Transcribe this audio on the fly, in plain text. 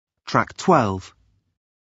Track 12.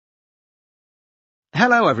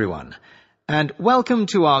 Hello everyone, and welcome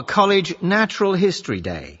to our College Natural History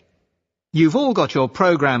Day. You've all got your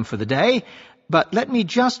programme for the day, but let me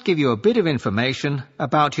just give you a bit of information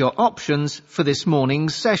about your options for this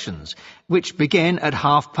morning's sessions, which begin at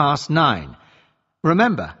 9:30.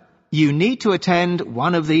 Remember, you need to attend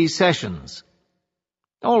one of these sessions.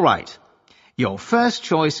 All right, your first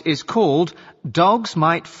choice is called Dogs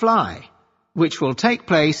Might Fly, which will take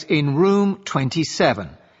place in room 27.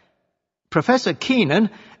 Professor Keenan,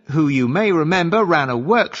 who you may remember ran a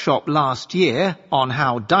workshop last year on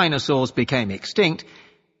how dinosaurs became extinct,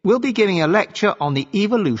 will be giving a lecture on the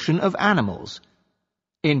evolution of animals.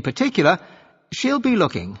 In particular, she'll be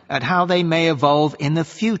looking at how they may evolve in the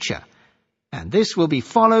future, and this will be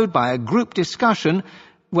followed by a group discussion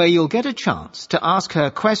where you'll get a chance to ask her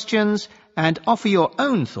questions and offer your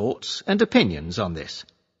own thoughts and opinions on this.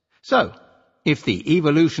 So, if the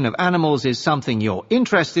evolution of animals is something you're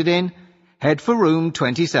interested in, head for room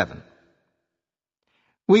 27.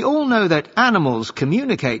 We all know that animals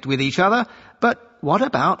communicate with each other, but what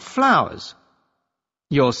about flowers?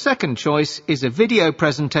 Your second choice is a video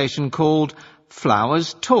presentation called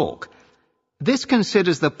Flowers Talk. This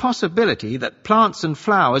considers the possibility that plants and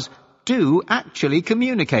flowers do actually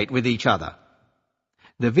communicate with each other.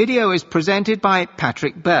 The video is presented by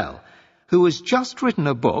Patrick Bell, who has just written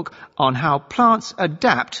a book on how plants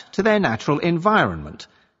adapt to their natural environment.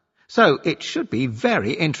 So it should be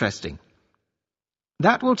very interesting.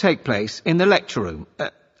 That will take place in the lecture room.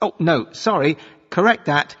 Correct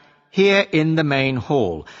that, here in the main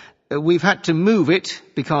hall. We've had to move it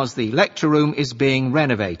because the lecture room is being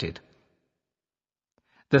renovated.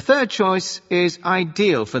 The third choice is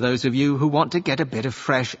ideal for those of you who want to get a bit of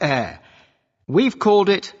fresh air. We've called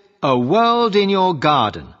it A World in Your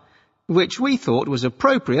Garden, which we thought was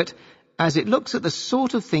appropriate as it looks at the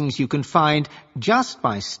sort of things you can find just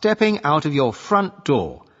by stepping out of your front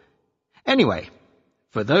door. Anyway,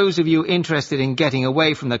 for those of you interested in getting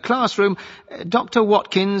away from the classroom, Dr.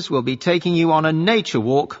 Watkins will be taking you on a nature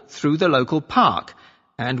walk through the local park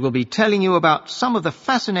and will be telling you about some of the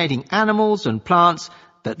fascinating animals and plants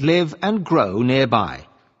that live and grow nearby.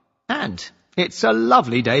 And it's a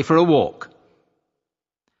lovely day for a walk.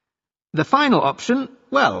 The final option,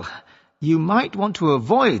 well, you might want to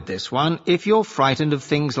avoid this one if you're frightened of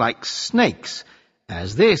things like snakes,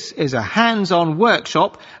 as this is a hands-on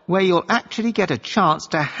workshop where you'll actually get a chance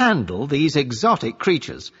to handle these exotic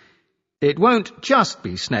creatures. It won't just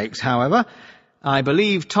be snakes, however. I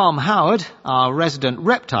believe Tom Howard, our resident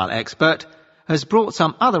reptile expert, has brought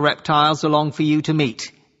some other reptiles along for you to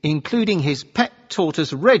meet, including his pet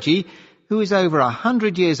tortoise Reggie, who is over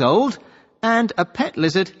 100 years old, and a pet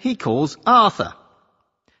lizard he calls Arthur.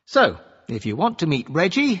 So, if you want to meet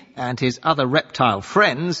Reggie and his other reptile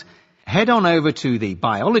friends, head on over to the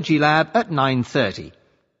biology lab at 9:30.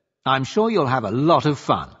 I'm sure you'll have a lot of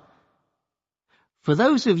fun. For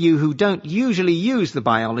those of you who don't usually use the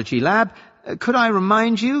biology lab, could I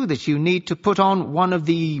remind you that you need to put on one of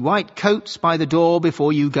the white coats by the door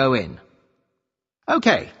before you go in?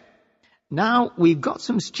 Okay, now we've got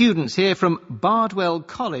some students here from Bardwell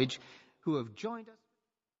College who have joined us.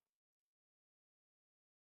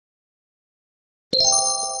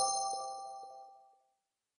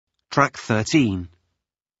 Track 13.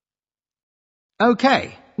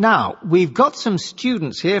 Okay, now we've got some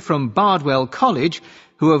students here from Bardwell College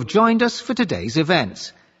who have joined us for today's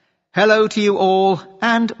events. Hello to you all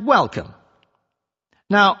and welcome.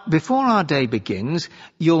 Now, before our day begins,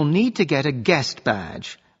 you'll need to get a guest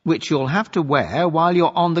badge, which you'll have to wear while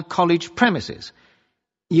you're on the college premises.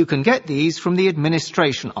 You can get these from the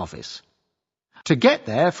administration office. To get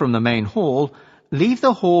there from the main hall, leave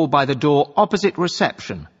the hall by the door opposite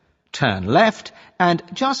reception. Turn left and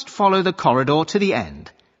just follow the corridor to the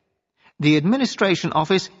end. The administration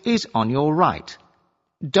office is on your right.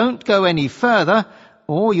 Don't go any further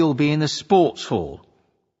or you'll be in the sports hall.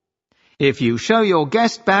 If you show your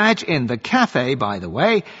guest badge in the cafe, by the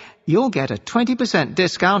way, you'll get a 20%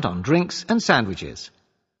 discount on drinks and sandwiches.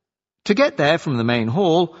 To get there from the main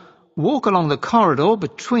hall, walk along the corridor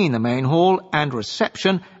between the main hall and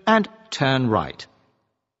reception and turn right.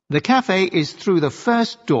 The cafe is through the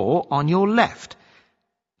first door on your left.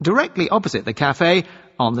 Directly opposite the cafe,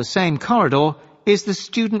 on the same corridor, is the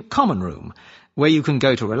student common room, where you can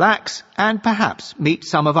go to relax and perhaps meet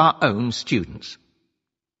some of our own students.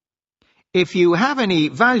 If you have any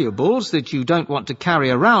valuables that you don't want to carry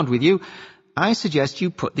around with you, I suggest you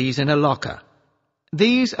put these in a locker.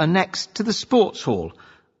 These are next to the sports hall,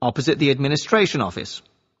 opposite the administration office.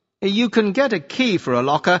 You can get a key for a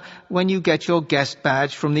locker when you get your guest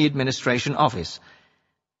badge from the administration office.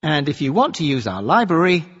 And if you want to use our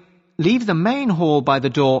library, leave the main hall by the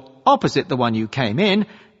door opposite the one you came in,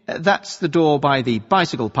 that's the door by the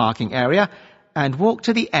bicycle parking area, and walk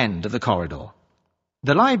to the end of the corridor.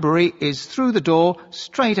 The library is through the door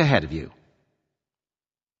straight ahead of you.